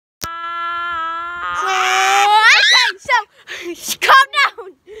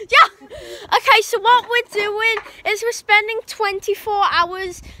Okay, so what we're doing is we're spending 24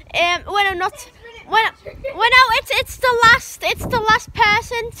 hours. Well, not. Well, no, it's the last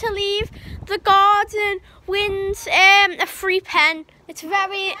person to leave the garden wins a free pen. It's a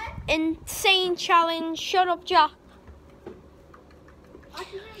very insane challenge. Shut up, Jack.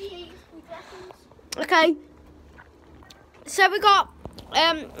 Okay. So we got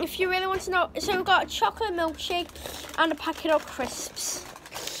if you really want to know, so we got a chocolate milkshake and a packet of crisps.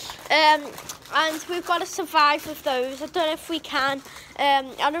 And we've got to survive with those. I don't know if we can. I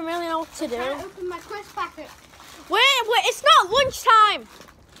don't really know what to do. I open my crisp packet. Wait, it's not lunchtime.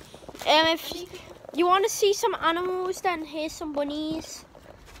 If you want to see some animals, then here's some bunnies.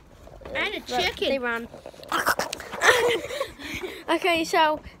 And a chicken. They ran. Okay,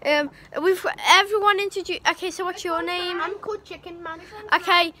 so we've got everyone introduced. Okay, so what's your name? I'm called Chicken Man.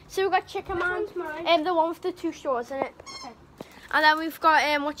 Okay, so we've got Chicken Man, the one with the 2 straws in it. Okay. And then we've got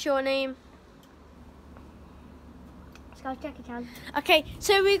what's your name? Scout Jackie Chan. Okay,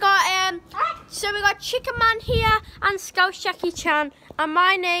 so we got Chicken Man here and Scout Jackie Chan, and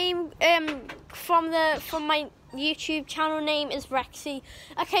my name from my YouTube channel name is Rexy.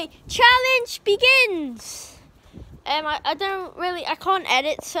 Okay, challenge begins. I can't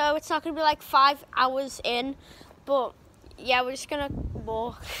edit, so it's not gonna be like 5 hours in, but yeah, we're just gonna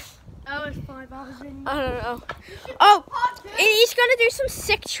walk. Oh, it's 5 hours in. I don't know. Oh, he's gonna do some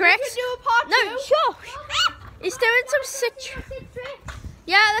sick tricks. We can do a part 2. No, shush. He's doing some sick tricks.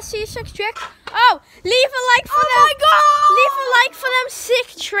 Yeah, let's see a sick trick. Oh, leave a like for them. my God! Leave a like for them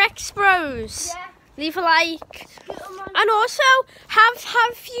sick tricks, bros. Yeah. Leave a like. And also,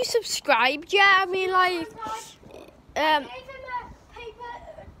 have you subscribed yet? I mean, like,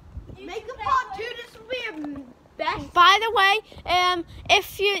 Make a part 2. This will be a best. by the way,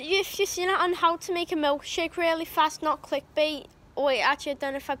 if you've seen it on how to make a milkshake really fast, not clickbait. Oh, wait, actually, I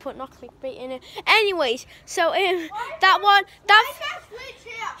don't know if I put not clickbait in it. Anyways, so that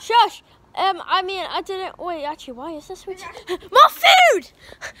shush. I mean, I didn't. Wait, actually, why is this switch? More food.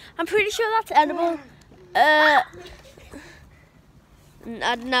 I'm pretty sure that's edible.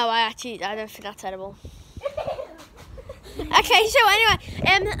 No, I don't think that's edible. Okay, so anyway,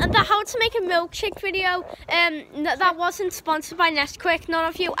 the how to make a milkshake video, that wasn't sponsored by Nesquik. None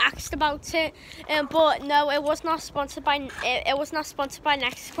of you asked about it, but no, it was not sponsored by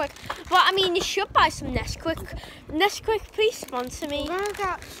Nesquik. But I mean, you should buy some Nesquik. Nesquik, please sponsor me.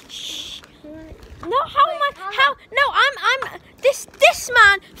 Shh. No, this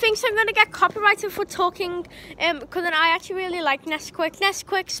man thinks I'm gonna get copyrighted for talking, because I actually really like Nesquik.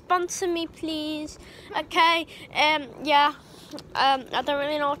 Nesquik, sponsor me, please. Okay, yeah, I don't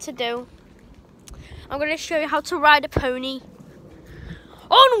really know what to do. I'm gonna show you how to ride a pony.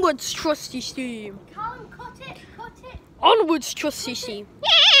 Onwards, trusty steam. Callum, cut it. Onwards, trusty steam.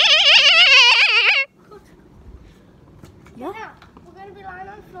 What? Yeah, we're going to be lying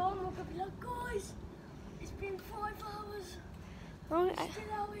on the floor and we're going to be like, guys, it's been 5 hours. Oh, We're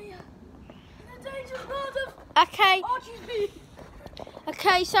still out here. In the danger of okay. Archie's been.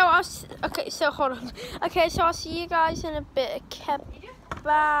 Okay, so hold on. Okay, so I'll see you guys in a bit. Okay,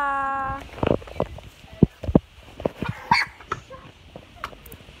 bye.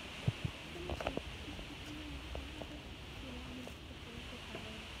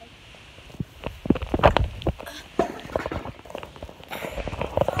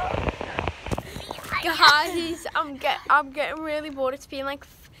 Guys, I'm getting really bored. It's been like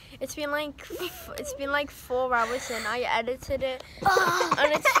 4 hours and I edited it,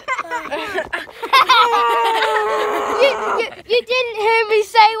 and it's you didn't hear me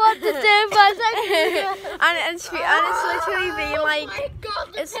say what to do, but and it's literally been like oh my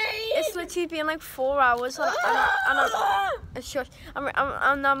God, it's literally been like 4 hours and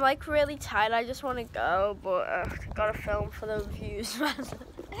I'm like really tired. I just want to go, but I gotta film for the views, man.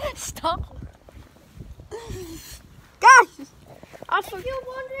 Stop. Guys, if you're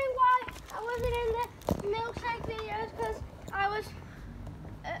wondering why I wasn't in the milkshake videos, because I was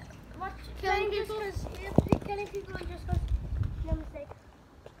killing people and just because no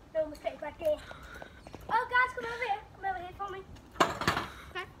mistake right there. Oh guys, come over here for me.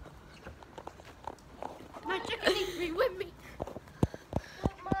 Okay. My chicken needs to be with me.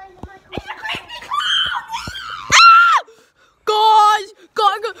 Don't mind, it's a creepy clown! guys,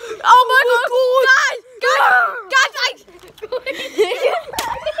 oh my God, guys. Guys,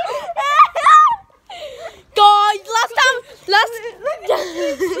 last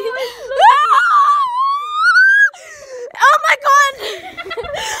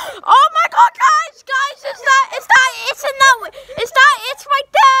Oh my God, guys, it's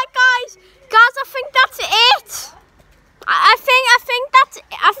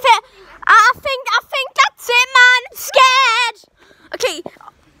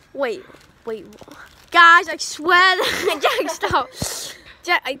I swear that Jack, stop.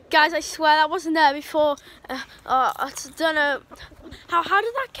 Guys, I swear that wasn't there before. I don't know. How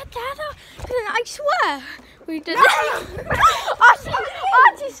did that get there though? I swear we did.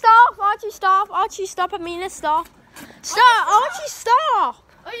 Archie, stop. I mean it, stop. Stop, Archie, stop.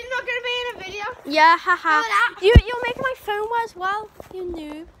 Oh, you're not gonna be in a video? Yeah, haha. You're making my phone wet as well. You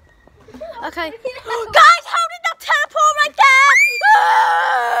noob. Okay. Guys, how did that teleport right there?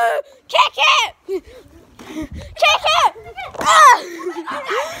 Kick it! Kick it!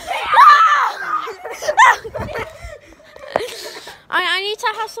 I need to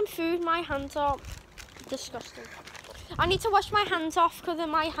have some food. My hands are disgusting. I need to wash my hands off because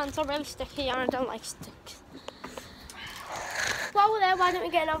my hands are really sticky and I don't like sticks. While we're there, why don't we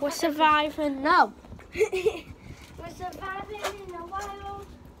get an We're surviving now. We're surviving in the wild.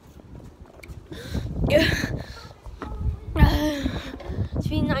 It's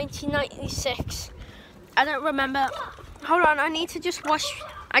been 1996. I don't remember. Hold on, I need to just wash.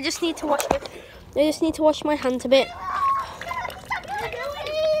 I just need to wash my hands a bit.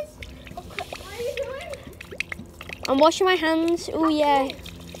 I'm washing my hands. Oh yeah.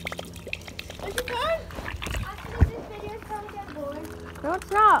 No,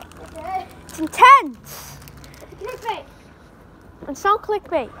 it's not. Okay. It's intense. Clickbait. It's not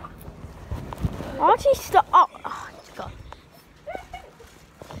clickbait. Archie, stop. Oh God.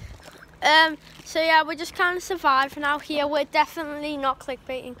 So yeah, we're just kind of surviving out here. We're definitely not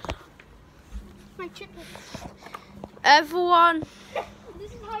clickbaiting. My chicken. Everyone.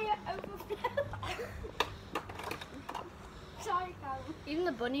 This is how you overflow. Sorry, Callum. Even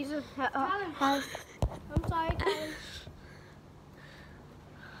the bunnies are. Callum. Hi. I'm sorry, Callum.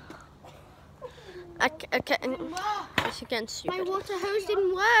 Okay. Didn't work. It's again stupid. My water hose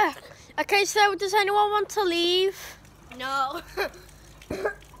didn't work. Okay, so does anyone want to leave? No.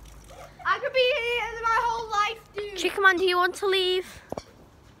 I could be here my whole life, dude. Chicken Man, do you want to leave?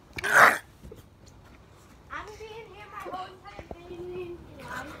 I'm being here my whole life.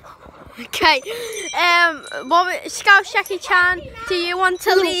 Okay. Scout Jackie Chan, do you want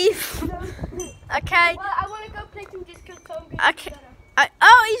to leave? Okay. Well, I want to go play some disco phone. Okay.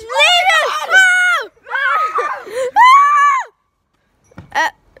 Oh, he's leaving!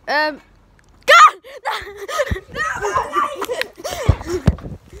 God!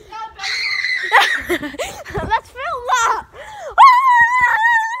 Let's film that!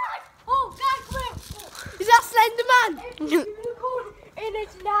 Oh, God, Is that Slenderman? unicorn in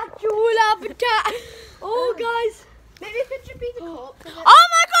its natural habitat. Oh, guys. Maybe it should be the corpse. Oh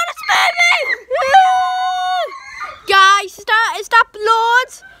my God, it's baby! Guys, is that blood?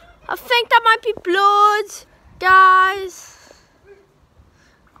 I think that might be blood, guys.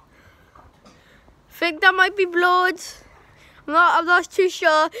 I think that might be blood. I'm not too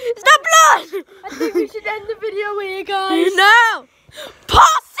sure. Is that blood? I think we should end the video here, guys. No.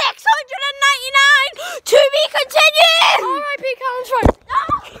 Pause.